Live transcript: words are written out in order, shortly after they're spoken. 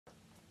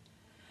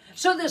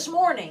So this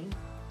morning,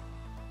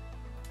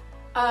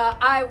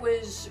 I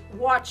was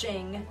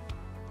watching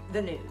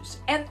the news,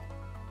 and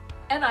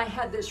I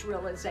had this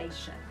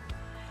realization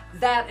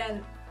that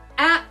an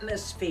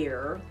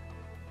atmosphere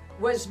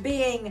was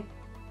being,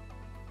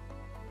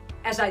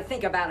 as I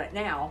think about it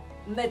now,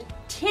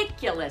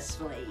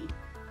 meticulously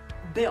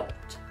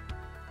built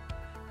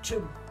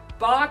to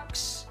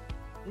box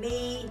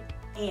me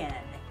in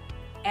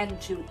and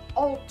to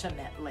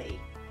ultimately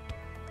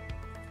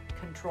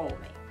control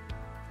me.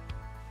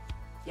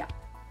 Yeah.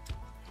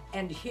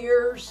 And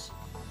here's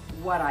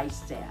what I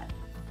said.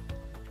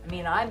 I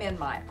mean, I'm in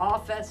my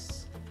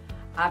office.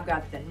 I've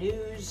got the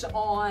news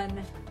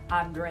on.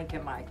 I'm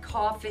drinking my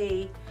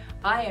coffee.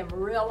 I am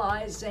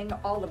realizing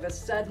all of a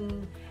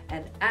sudden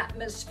an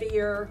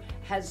atmosphere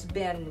has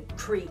been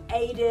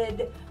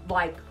created,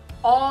 like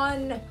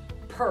on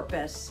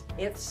purpose,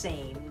 it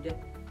seemed,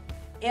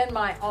 in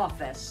my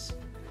office.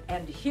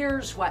 And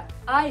here's what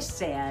I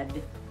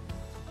said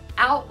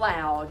out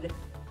loud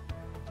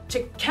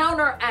to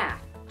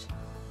counteract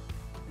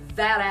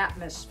that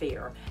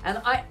atmosphere.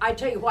 And I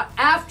tell you what,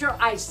 after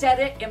I said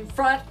it in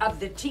front of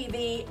the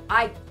TV,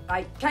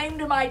 I came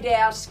to my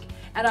desk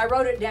and I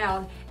wrote it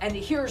down, and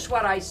here's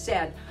what I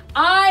said.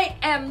 I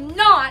am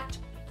not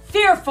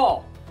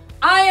fearful.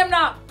 I am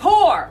not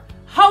poor,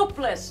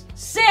 hopeless,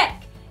 sick,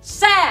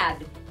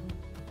 sad,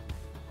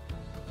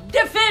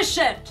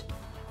 deficient,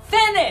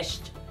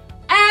 finished,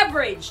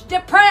 average,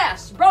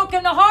 depressed,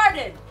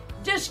 brokenhearted,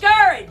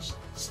 discouraged,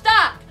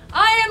 stuck.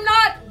 I am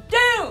not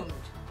doomed.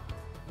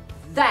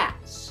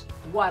 That's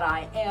what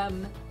I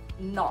am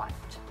not.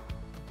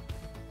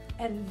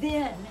 And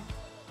then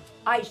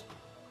I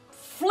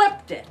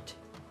flipped it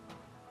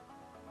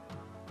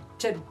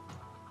to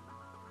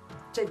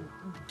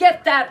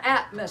get that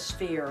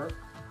atmosphere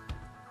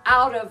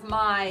out of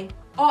my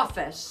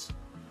office.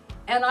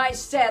 And I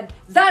said,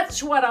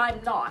 that's what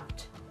I'm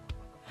not.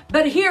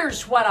 But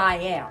here's what I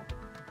am.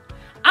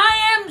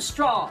 I am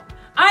strong.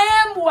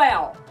 I am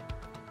well.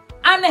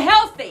 I'm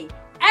healthy,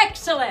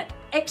 excellent,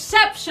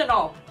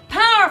 exceptional,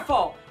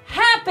 powerful,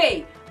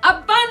 happy,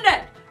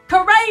 abundant,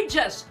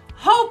 courageous,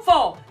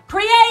 hopeful,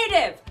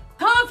 creative,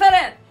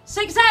 confident,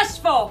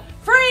 successful,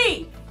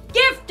 free,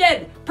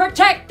 gifted,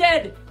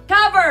 protected,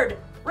 covered,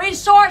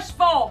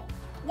 resourceful,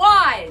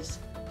 wise.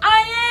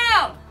 I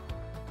am